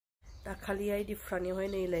दाखालिहाय दिफ्रानियावहाय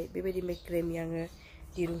नैलाय बेबायदि मेक्रेमि आङो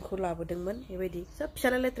दिरुंखौ लाबोदोंमोन बेबायदि सब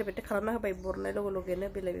फिसाला लेथ्रा बेथ्रा खालामना होबाय बरनाय लगे लगेनो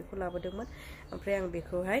बेलाय बेखौ लाबोदोंमोन ओमफ्राय आं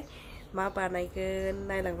बेखौहाय मा बानायगोन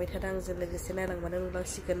नायलांबाय थादों आंजों लोगोसे नायलांबानो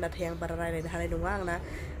नुलांसिगोन नाथाय आं बारा रायलायनो हानाय नङा आंना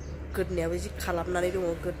गोदनायाबो जि खालामनानै दङ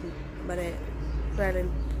माने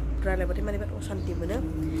रायलायबाथाय माने बिराद असान्ति मोनो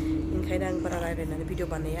ओंखायनो आं बारा रायलायनानै भिडिअ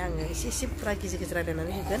बानाया आङो एसे बारा गेजेर गेजेर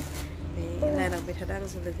रायलायनानै होगोन नायलांबाय थादों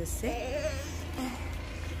आंजों लोगोसे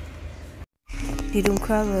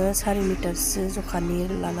दिरुंखौ आङो 4 मिटारसो जखानि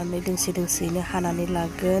लानानै दोंसेयैनो हानानै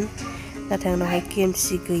लागोन नाथाय आंनावहाय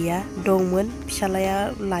केमसि गैया दंमोन फिसालाया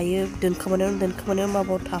लायो दोनखोमानायाव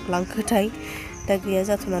माबाव थाफ्लांखोथाय दा गैया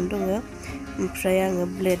जाथ'नानै दङ ओमफ्राय आङो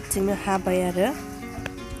ब्लेडजोंनो हाबाय आरो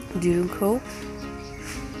दिरुंखौ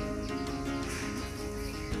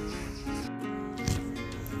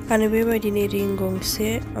आरो बेबायदिनो रिं गंसे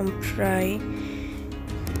ओमफ्राय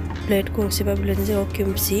ब्लेड गंसे बा ब्लेडनि जायगायाव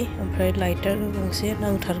केमसि ओमफ्राय लाइटार गंसे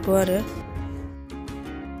नांथारगौ आरो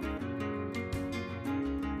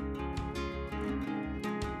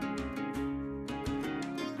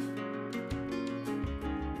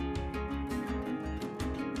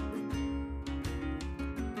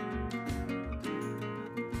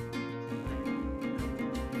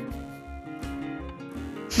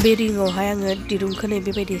बे रिंआवहाय आङो दिरुंखौ नै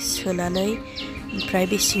बेबायदि सोनानै ओमफ्राय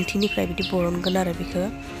बे सिंथिनिफ्राय बिदि बरनगोन आरो बेखौ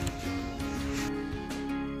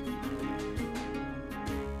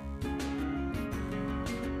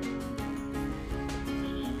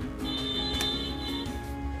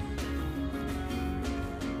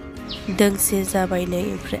दोंसे जाबाय नै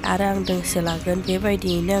ओमफ्राय आरो आं दोंसे लागोन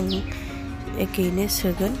बेबायदियैनो आं एखेयैनो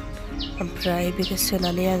सोगोन ओमफ्राय बेखौ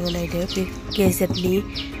सोनानै आङो नायदो बे गेजेरनि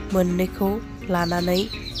मोननैखौ लानानै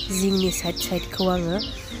जिंनि साइडखौ आङो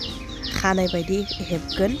खानाय बायदि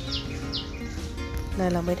हेबगोन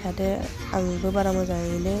नायलांबाय थादो आंबो बारा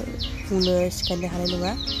मोजाङैनो बुंनो सिखायनो हानाय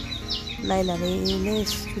नङा नायनानैनो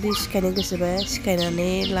जुदि सिखायनो गोसोबा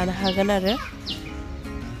सिखायनानै लानो हागोन आरो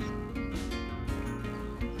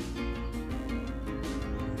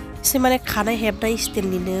एसे माने खानाय हेबनाय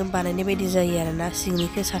स्टाइलनिनो बानायनाय बायदि जायो आरोना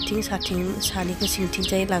सिंनिखौ साथिं सानिखौ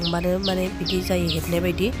सिंथिंजाय लांबानो माने बिदि जायो हेबनाय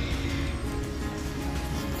बायदि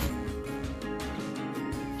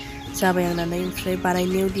जाबाय आंना ओमफ्राय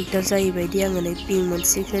बानायनायाव दिगदार जायै बायदि आङो नै पिं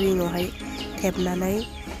मोनसेखौ रिंआवहाय थेबनानै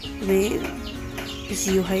बे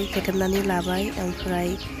जियावहाय खेथेबनानै लाबाय ओमफ्राय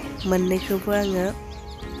मोननैखौबो आङो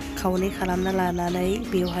खावनै खालामना लानानै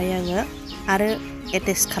बेवहाय आङो आरो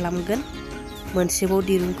एटेच खालामगोन मोनसेबाव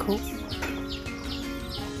दिरुंखौ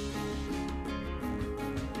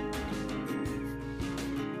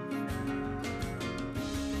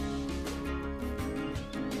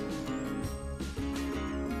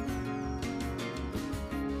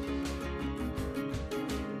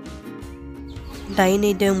दायो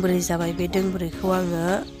नै दोंब्रै जाबाय बे दोंब्रैखौ आङो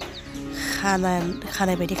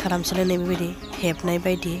खानाय बायदि खालामसैलाय बेबायदि हेबनाय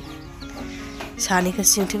बायदि सानिखौ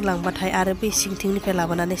सिंथिं लांबाथाय आरो बे सिंथिंनिफ्राय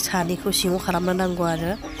लाबोनानै सानिखौ सिङाव खालामनो नांगौ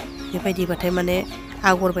आरो बेबायदिबाथाय माने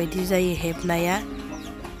आगर बायदि जायो हेबनाया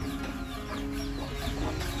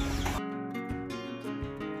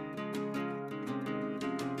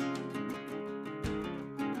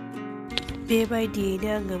बेबायदियैनो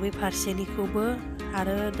आङो बै फारसेनिखौबो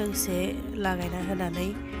आरो दोंसे लागायना होनानै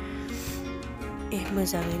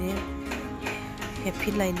मोजाङैनो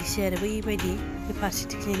हेबफिनलायनोसै आरो बैबायदि बे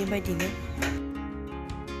फारसेथिंनि बायदिनो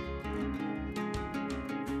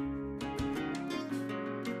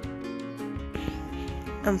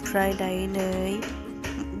ओमफ्राय दायो नै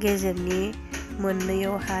गेजेरनि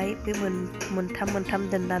मोननैयावहाय बे मोनथाम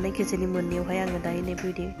दोननानै गेजेरनि मोननैयावहाय आङो दायो नै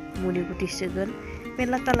बेबायदि मुनि गुथि सोगोन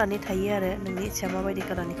मेरला कालारनि थायो आरो नोंनि इच्छा माबायदि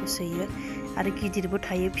कालारनिखौ सोयो आरो गिदिरबो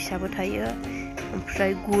थायो फिसाबो थायो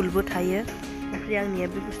ओमफ्राय गुलबो थायो ओमफ्राय आंनिया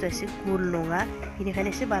बे बुस्थुआ एसे गुल नङा बेनिखायनो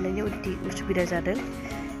एसे बानायनायाव उसुबिदा जादों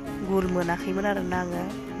गुल मोनाखैमोन आरोना आङो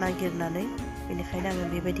नागिरनानै बेनिखायनो आङो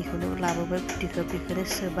बेबायदिखौनो लाबोबाय गुथिखौ बेखौनो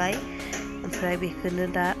सोबाय ओमफ्राय बेखौनो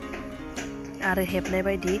दा आरो हेबनाय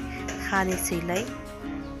बायदि खानोसैलाय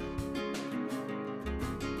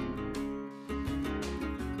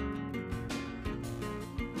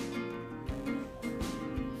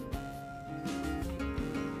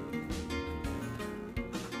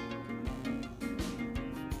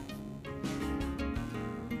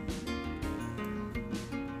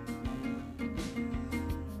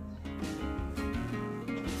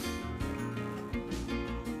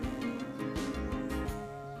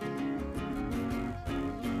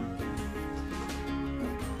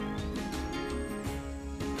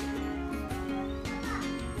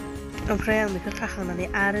ओमफ्राय आं बेखौ खाखांनानै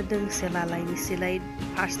आरो दोंसे लालायनोसैलाय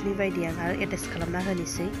फार्स्टनि बायदि आं आरो एटेच खालामना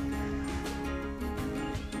होनोसै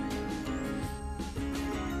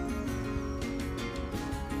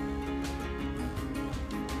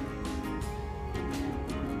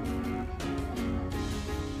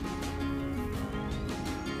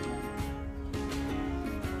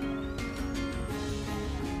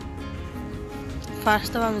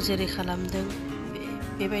फार्स्टआव आं जेरै खालामदों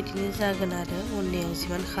बेबायदिनो जागोन आरो उननि आं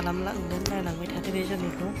जिमान खालामलांगोन नायलांबाय थादो बे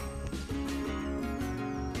जर्निखौ।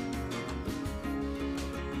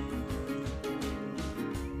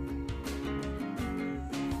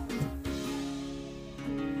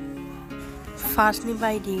 फार्स्टनि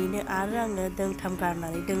बायदियैनो आरो आङो दोंथाम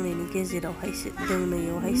गारनानै दोंनैनि गेजेरावहाय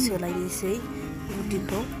दोंनैयावहाय सोलायनोसै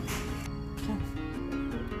गुदिखौ।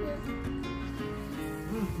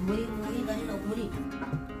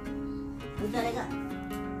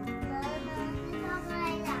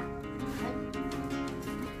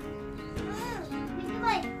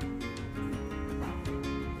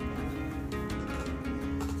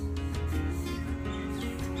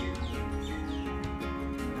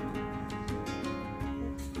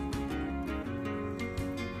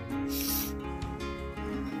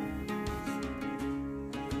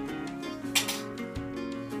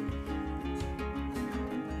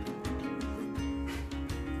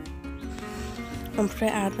 ओमफ्राय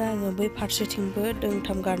आरो आङो बै फारसेथिंबो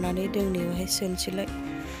दोंथाम गारनानै दोंनैयावहाय सोनोसैलाय।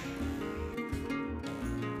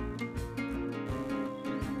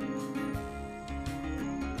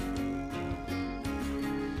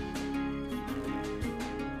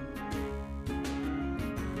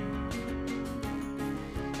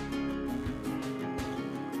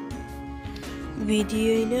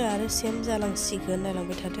 बिदियैनो आरो सेम जालांसिगोन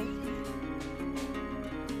नायलांबाय थादो।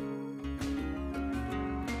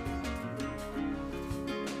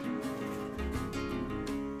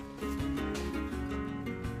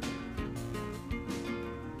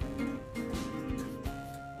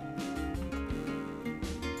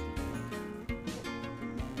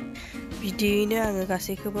 बिदियैनो आङो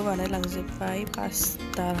गासैखौबो बानायलांजोब्बाय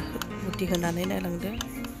 5टा बुटि होनानै नायलांदो।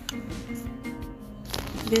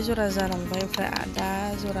 बे जरा जालांबाय ओमफ्राय दा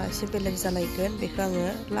जरा एसे बेलेग जालायगोन बेखौ आङो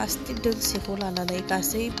लास्टनि दोंसेखौ लानानै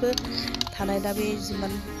गासैबो थानाय दा बे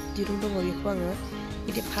जिमान दिरुं दङ बेखौ आङो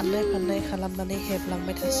बिदि फाननाय खालामनानै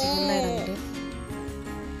हेबलांबाय थासिगोन नायलांदो।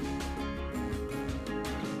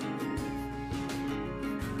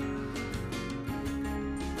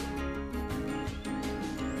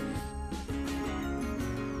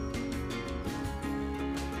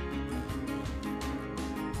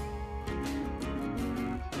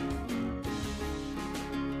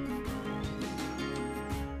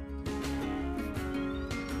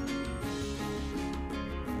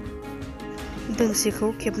 दोंसेखौ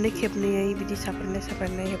खेबनै बिदि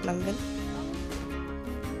साफ्रेनाय हेबलांगोन।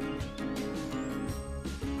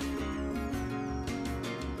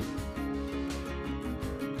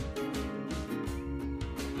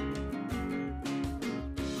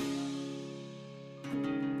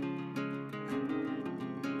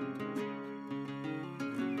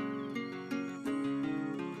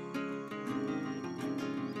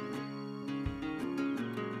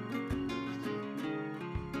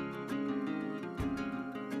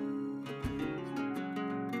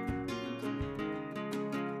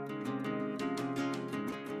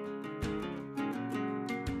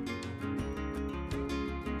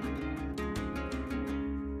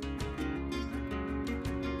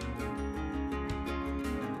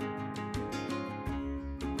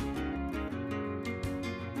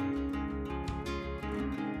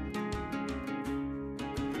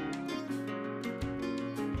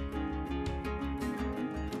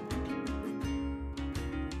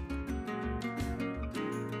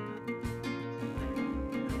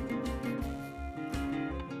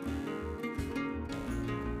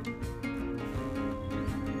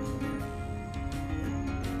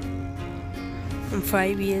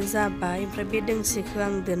 ओमफ्राय बियो जाबाय। ओमफ्राय बे दोंसेखौ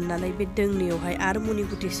आं दोननानै बे दोंनैयावहाय आरो मुनि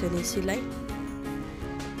गुथि सोनोसैलाय।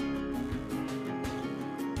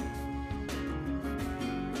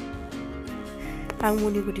 आं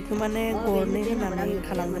मुनि गुथिखौ माने गरनै होनानै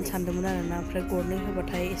खालामगोन सानदोंमोन आरोना, ओमफ्राय गरनै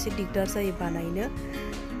होबाथाय एसे दिगदार जायो बानायनो,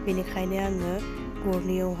 बेनिखायनो आङो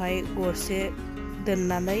गरनैयावहाय गरसे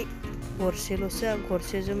दोननानै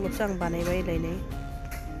गरसेजोंल'सो आं बानायबायलायनाय।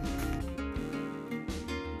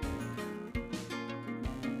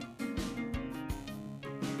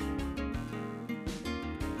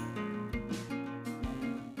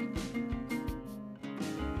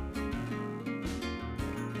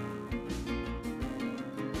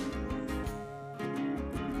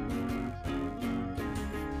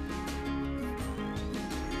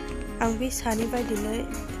 आं बे सानि बायदिनो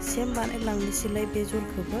सेम बानायलांनोसैलाय बे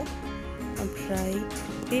जरखौबो। ओमफ्राय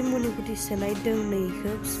बे मुनि गुथि सोनाय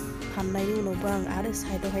दोंनैखौ फाननायनि उनावबो आं आरो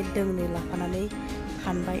साइडआवहाय दोंनै लाफानानै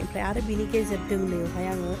फानबाय। ओमफ्राय आरो बिनि गेजेर दोंनैयावहाय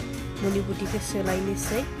आङो मुनि गुथिखौ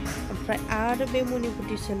सोलायनोसै। ओमफ्राय आरो बे मुनि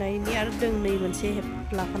गुथि सोनायनि आरो दोंनै मोनसे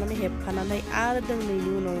लाफानानै हेबफानानै आरो दोंनैनि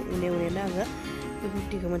उनाव उनावनो आङो बे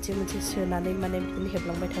गुटिखौ मोनसे मोनसे सोनानै माने बिदिनो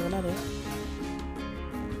हेबलांबाय थागोन आरो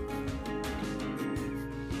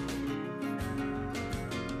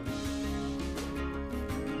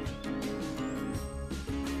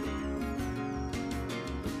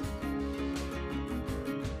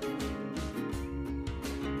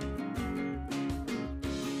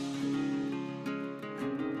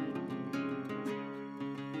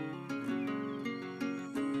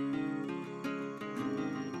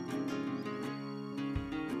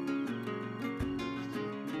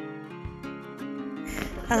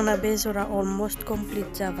आंना बे जरा अलमस्ट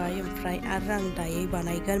कमप्लिट जाबाय ओमफ्राय आरो आं दायै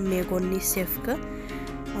बानायगोन मेगननि शेपखौ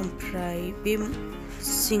ओमफ्राय बे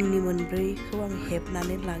सिंनि मोनब्रैखौ आं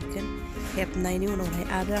हेबनानै लागोन हेबनायनि उनावहाय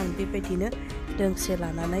आरो आं बेबायदिनो दोंसे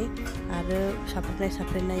लानानै आरो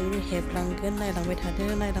साफ्रेनाय हेबलांगोन नायलांबाय थादो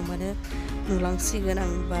नायलांबानो नुलांसिगोन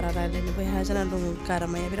आं बारा रायलायनोबो हाया जानानै दङ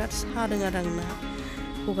गारामाया बिराद सादों आरो आंना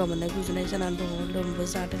गगा मोननाय गुजुनाय जानानै दङ लोमबो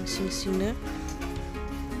जादों सिंनो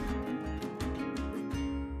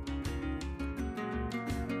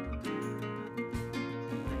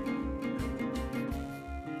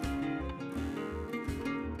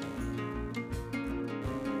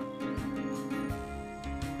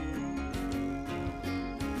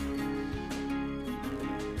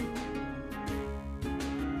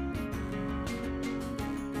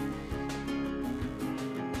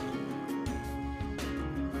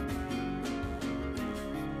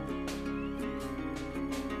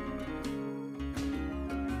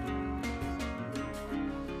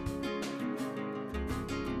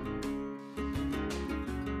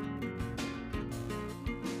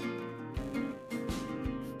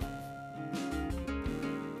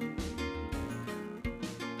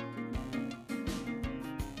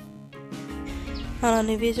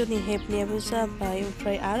आंना बे जरनि हेबनायाबो जाबाय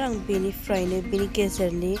ओमफ्राय आरो आं बेनिफ्रायनो बेनि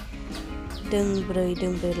गेजेरनि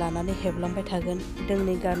दोंब्रै लानानै हेबलांबाय थागोन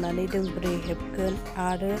दोंनै गारनानै दोंब्रै हेबगोन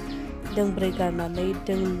आरो दोंब्रै गारनानै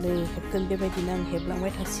दोंनै हेबगोन बेबायदिनो आं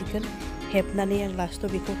हेबलांबाय थासिगोन हेबनानै आं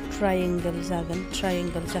लास्टआव बेखौ ट्रायेंगल जागोन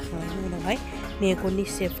ट्रायेंगल जाखांनायनि उनावहाय मेगननि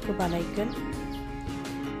शेपखौ बानायगोन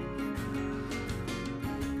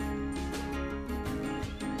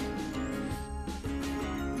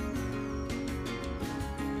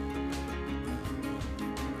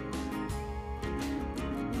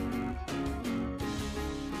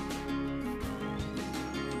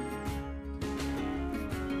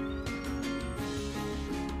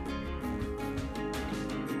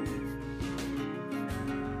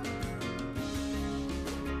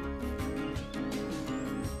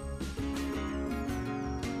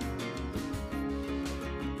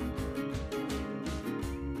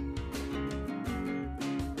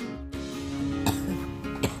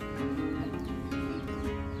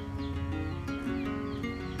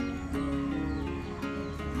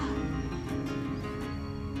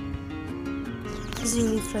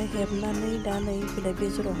जिंनिफ्राय हेबनानै दा नै फैलाय बे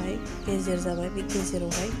जरावहाय गेजेर जाबाय बे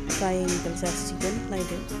गेजेरावहाय ट्रायेंगल जासिगोन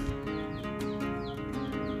नायदो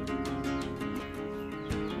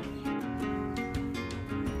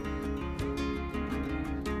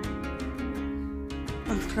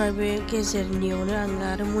ओमफ्राय बे गेजेरनियावनो आङो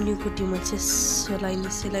आरो मुनि गुटि मोनसे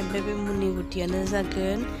सोलायनोसैलाय ओमफ्राय बे मुनि गुटियानो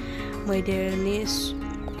जागोन मैदेरनि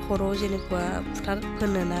खर' जेनेबा फुथा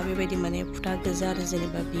होनोना बेबायदि माने फुथा गोजा आरो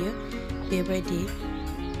जेनेबा बियो बेबायदि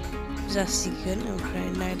जासिगोन ओमफ्राय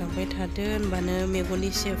नायलांबाय थादो होनबानो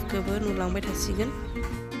मेगननि शेपखौबो नुलांबाय थासिगोन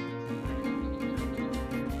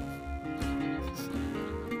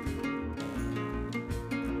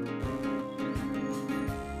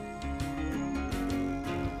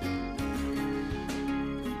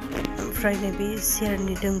ओमफ्राय नैबे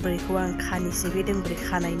सेरनि दोंब्रैखौ आं खानोसै बे दोंब्रै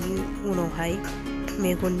खानायनि उनावहाय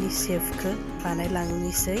मेगननि शेपखौ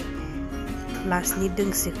बानायलांनोसै लास्टनि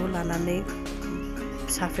दोंसेखौ लानानै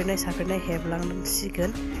साफ्रेनाय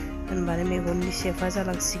हेबलांसिगोन होनबानो मेगननि शेपआ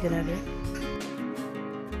जालांसिगोन आरो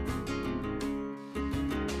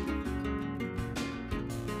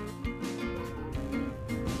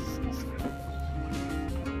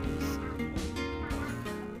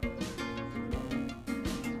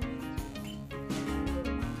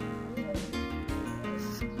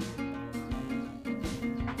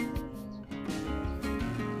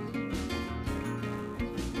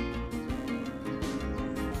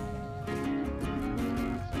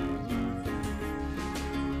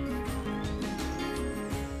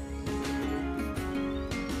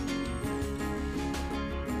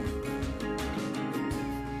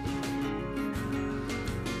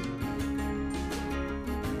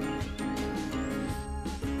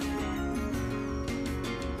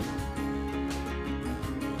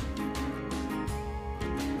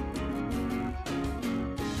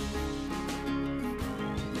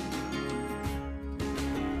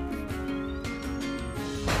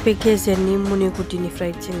बे गेजेरनि मुनि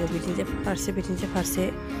गुदिनिफ्राय जोङो बिदिनो फारसे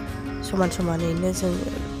समान समानैनो जों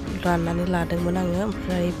राननानै लादोंमोन आङो।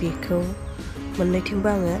 ओमफ्राय बेखौ मोननैथिंबो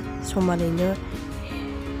आङो समानैनो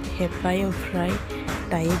हेब्बाय। ओमफ्राय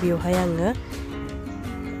दायो बेवहाय आङो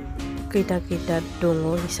खैथा दङ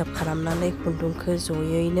हिसाब खालामनानै खुन्दुंखौ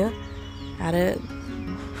जयैनो आरो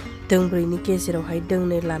दोंब्रैनि गेजेरावहाय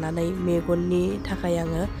दोंनै लानानै मेगननि थाखाय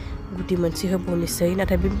आङो गुदि मोनसे होबावनोसै।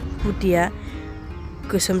 नाथाय बे गुदिया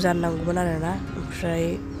गोसोम जानांगौमोन आरोना, ओमफ्राय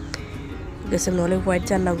गोसोम नहले वाइट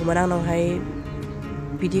जानांगौमोन। आंनावहाय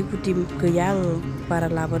बिदि गुदि गैया, आं बारा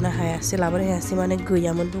लाबोनो हायासै माने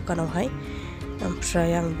गैयामोन दुखानावहाय।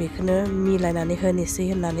 ओमफ्राय आं बेखौनो मिलायनानै होनोसै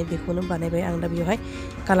होननानै बेखौनो बानायबाय। आं दा बेवहाय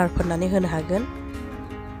कालार फोननानै होनो हागोन।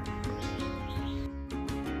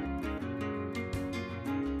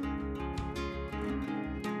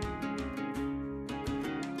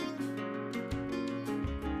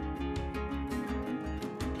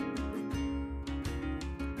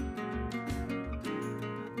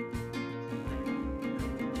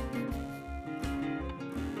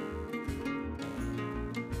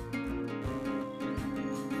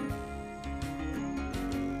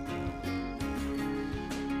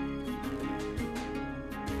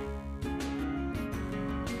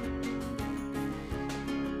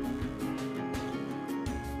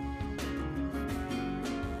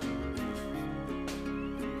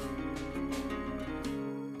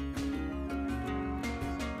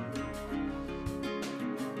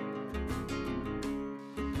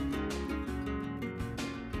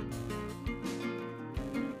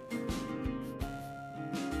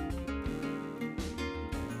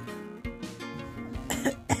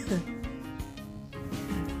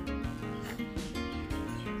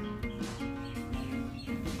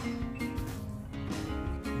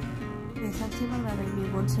 बेसांसिम आंना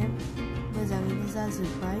मेगनसिम मोजाङैनो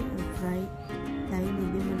जाजोब्बाय। ओमफ्राय दायो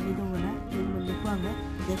नैबे मोननै दङना, बे मोननैखौ आङो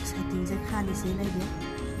बेक साइडथिंजाय खानोसै। नायदो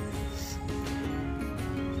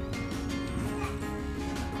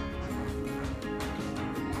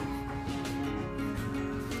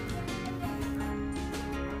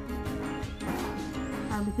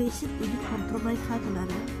आं बेखौ एसे बिदि खनथ्रबनाय खागोन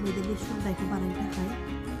आरो मैदेरनि सुन्दायखौ बानायनो थाखाय।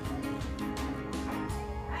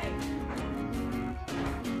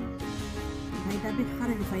 दा बे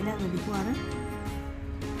खानायनिफ्रायनो आङो बेखौ आरो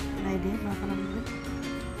नायदो मा खालामगोन।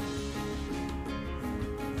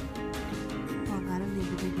 आरो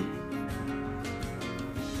नैबेबायदि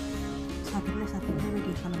साफेरनाय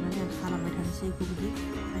बायदि खालामनानै आं खालामबाय थानोसै बेखौ बिदि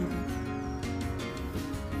नायदो।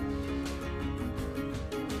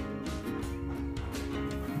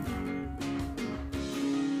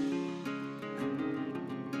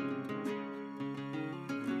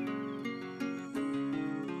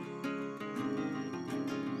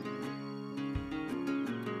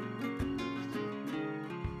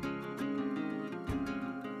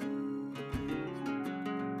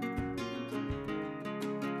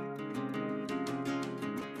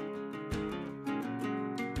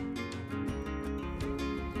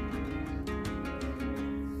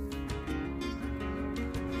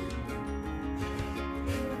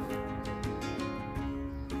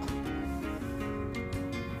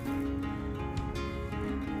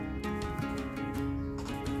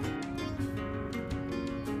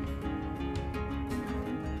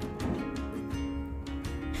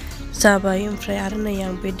 जाबाय। ओमफ्राय आरो नै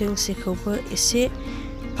आं बे दोंसेखौबो एसे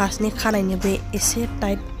फार्स्टनि खानायनि बे एसे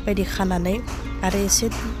टाइट बायदि खानानै आरो एसे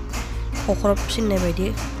हख्रबसिननाय बायदि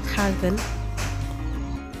खागोन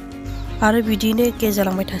आरो बिदिनो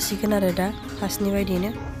गेजेरलांबाय थासिगोन आरो दा फार्स्टनि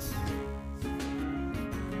बायदिनो।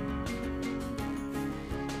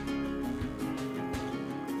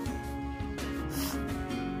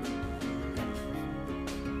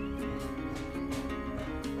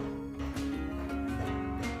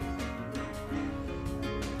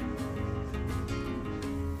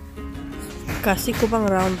 गासैखौबो आं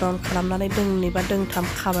राउन्ड खालामनानै दोंनै बा दोंथाम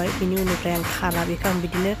खाबाय। बिनि उननिफ्राय आं खाला, बेखौ आं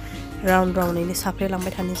बिदिनो राउन्डैनो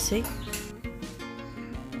साफ्रेलांबाय थानोसै।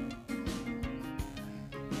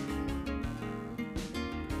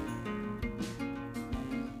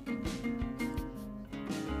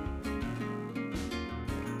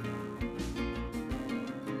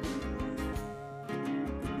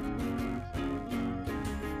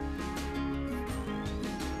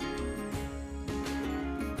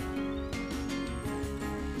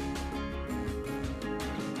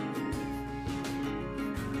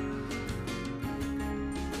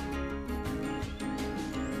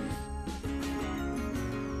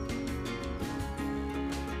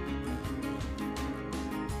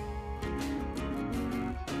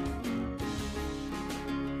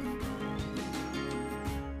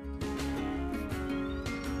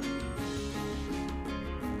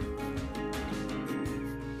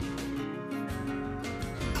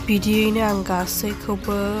 बिदियैनो आं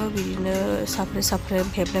गासैखौबो बिदिनो साफ्रे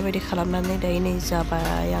हेबनाय बायदि खालामनानै दायो नै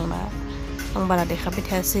जाबाय आंना। आं बारा देखायबाय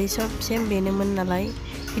थायासै, सब सेम बेनोमोन नालाय।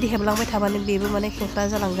 बिदि हेबलांबाय थाबानो बेबो माने खेंख्रा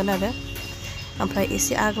जालांगोन आरो। ओमफ्राय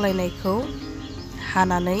एसे आग्लायनायखौ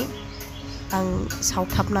हानानै आं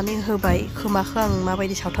सावथाबनानै होबाय। खोमाखौ आं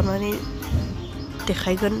माबायदि सावथाबनानै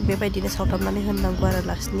देखायगोन बेबायदिनो सावथाबनानै होनांगौ आरो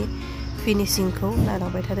लास्टनि फिनिशिंखौ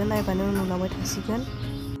नायलांबाय थादो, नायबानो नुलांबाय थासिगोन।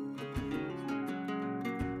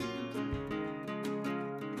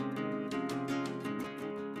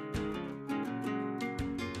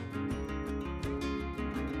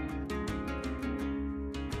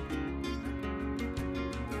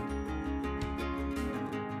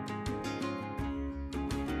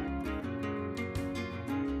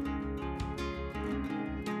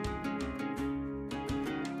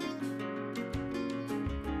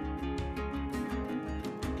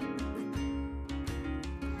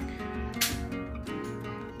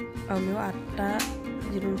 आंनियाव 8टा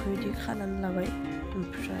दिरुंखौ बिदि खानानै लाबाय,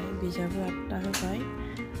 ओमफ्राय बिजाबो 8टा होबाय।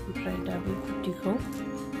 ओमफ्राय दा बे बुटिखौ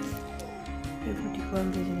आं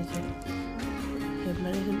गेजेर गेजेर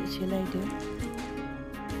हेबनानै होनोसै, नायदो।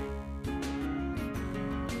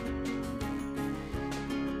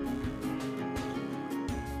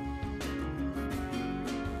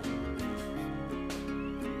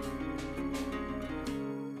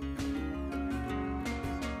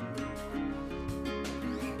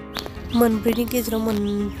 मोनब्रैनि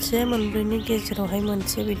गेजेरावहाय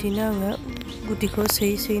मोनसे बिदिनो आङो गुटिखौ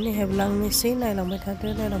सोयै हेबलांनोसै, नायलांबाय थादो,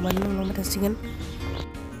 नायलांबानो नुलांबाय थासिगोन।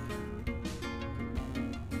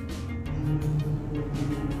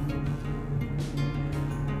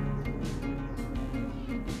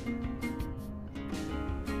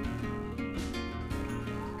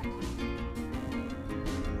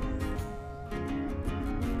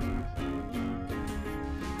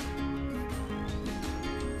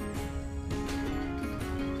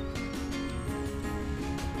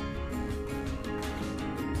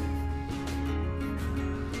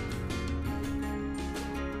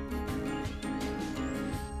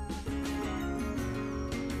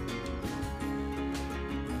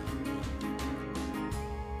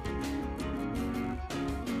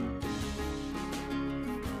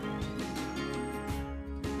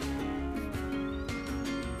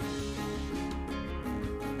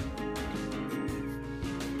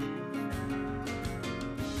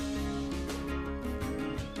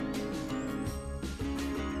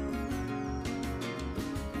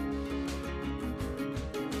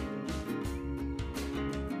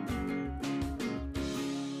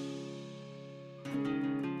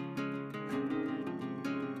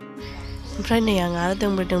 ओमफ्राय नै आं आरो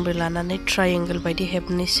दोंब्रै लानानै ट्रायंगोल बायदि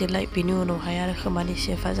हेबनोसैलाय। बेनि उनावहाय आरो खोमानि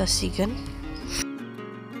शेपआ जासिगोन।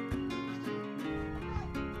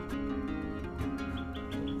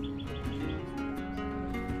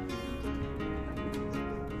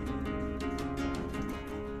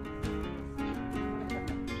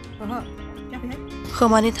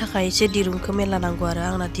 खोमानि थाखाय एसे दिरुंखौ मेरला नांगौ आरो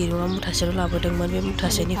आंना दिरुङा मुथासेल' लाबोदोंमोन। बे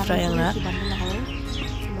मुथासेनिफ्राय आंना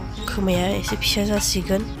खोमाया एसे फिसा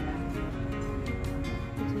जासिगोन।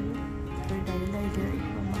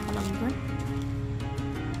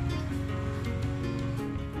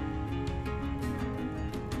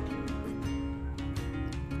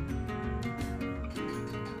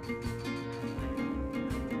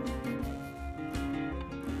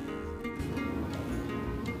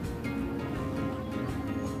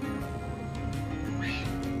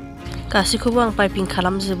 गासैखौबो आं पाइपिं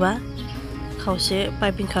खालामजोबा, खावसे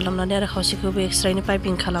पाइपिं खालामनानै आरो खावसेखौबो एक्सट्रायैनो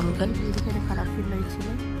पाइपिं खालामगोन।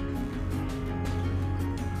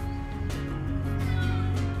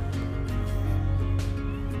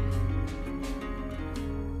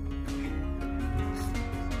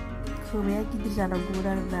 खोमाया गिदिर जानांगौमोन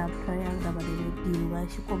आरोना, ओमफ्राय आंना माने दिरुङा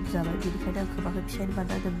एसे खम जाबाय, बेनिखायनो आं खोमाखौ फिसानि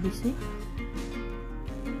बानायना दोननोसै।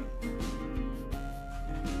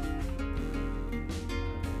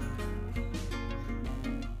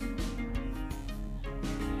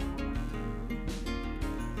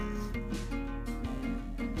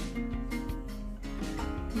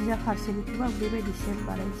 जा फारसेनिखौबो आं बेबायदि सेम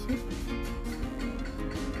बानायनोसै।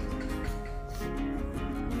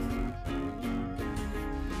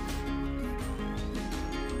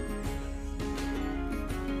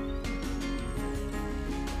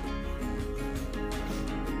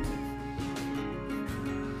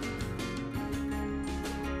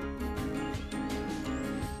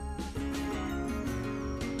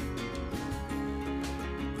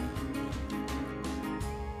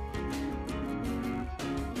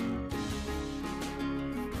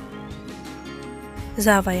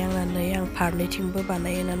 जाबाय आंना नै आं फारनैथिंबो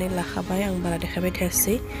बानायनानै लाखाबाय आं बारा देखायबाय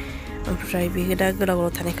थायासै ओमफ्राय बे दा गोलाव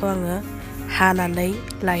गोलाव थानायखौ आङो हानानै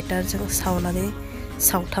लाइटारजों सावनानै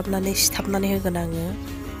सावथाबनानै सिथाबनानै होगोन आङो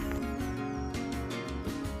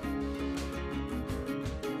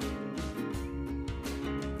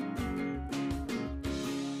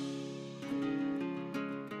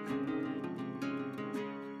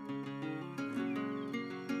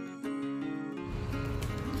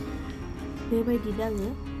बेबायदिनो आङो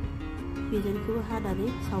बेजोंखौबो हानानै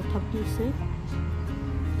सावथाबनोसै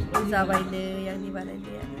जाबायनो आंनि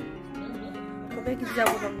बानायनाया बेबायदि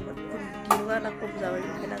जाबोनांगौमोन दिरुङा आंना खम जाबाय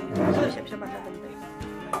बेखायनो आं फिसा फिसा बानायना दोनबाय